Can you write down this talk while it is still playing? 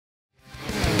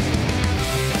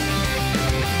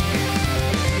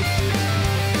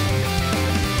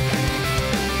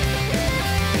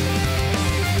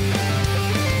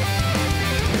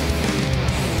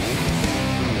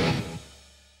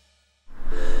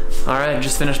All right,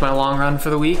 just finished my long run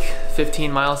for the week,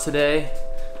 15 miles today.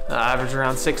 Average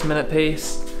around 6-minute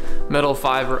pace, middle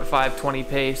 5:20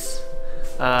 pace.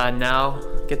 Now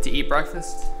get to eat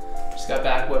breakfast. Just got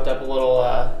back, whipped up a little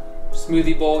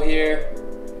smoothie bowl here.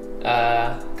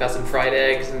 Got some fried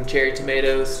eggs and cherry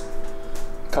tomatoes,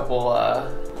 a couple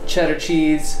cheddar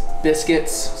cheese,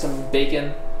 biscuits, some bacon,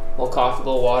 a little coffee, a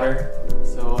little water.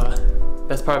 So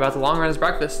best part about the long run is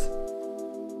breakfast.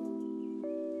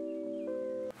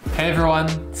 Hey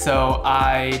everyone, so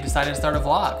I decided to start a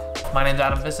vlog. My name's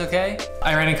Adam Visokay.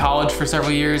 I ran in college for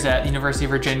several years at University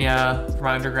of Virginia for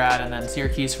my undergrad and then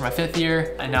Syracuse for my 5th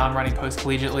year. And now I'm running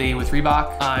post-collegiately with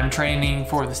Reebok. I'm training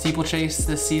for the steeplechase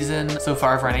this season. So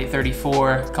far I've run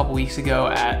 8:34 a couple weeks ago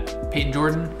at Peyton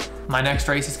Jordan. My next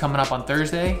race is coming up on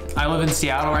Thursday. I live in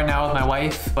Seattle right now with my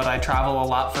wife, but I travel a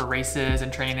lot for races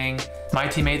and training. My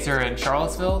teammates are in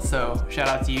Charlottesville, so shout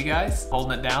out to you guys,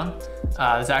 holding it down.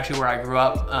 This is actually where I grew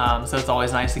up, so it's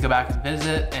always nice to go back and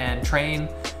visit and train,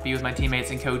 be with my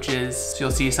teammates and coaches. So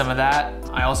you'll see some of that.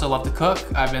 I also love to cook.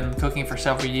 I've been cooking for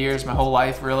several years, my whole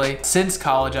life really. Since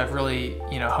college, I've really,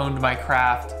 honed my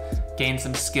craft, gained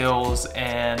some skills,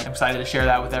 and I'm excited to share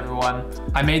that with everyone.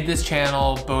 I made this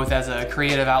channel both as a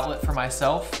creative outlet for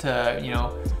myself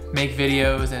to, make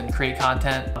videos and create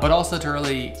content, but also to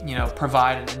really,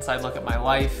 provide an inside look at my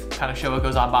life, kind of show what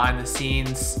goes on behind the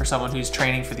scenes for someone who's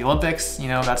training for the Olympics.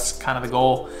 That's kind of the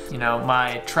goal.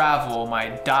 My travel, my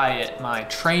diet, my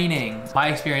training, my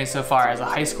experience so far as a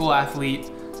high school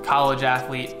athlete, college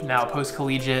athlete, now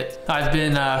post-collegiate. I've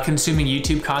been consuming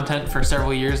YouTube content for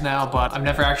several years now, but I've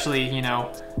never actually,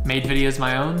 made videos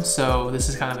my own, so this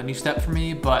is kind of a new step for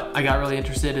me. But I got really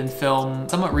interested in film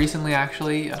somewhat recently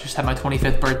actually. I just had my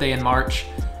 25th birthday in March,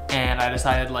 and I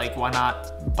decided why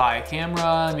not buy a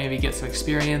camera, maybe get some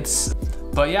experience.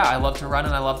 But yeah, I love to run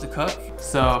and I love to cook,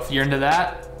 so if you're into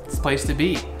that, it's the place to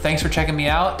be. Thanks for checking me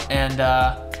out, and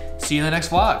see you in the next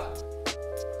vlog.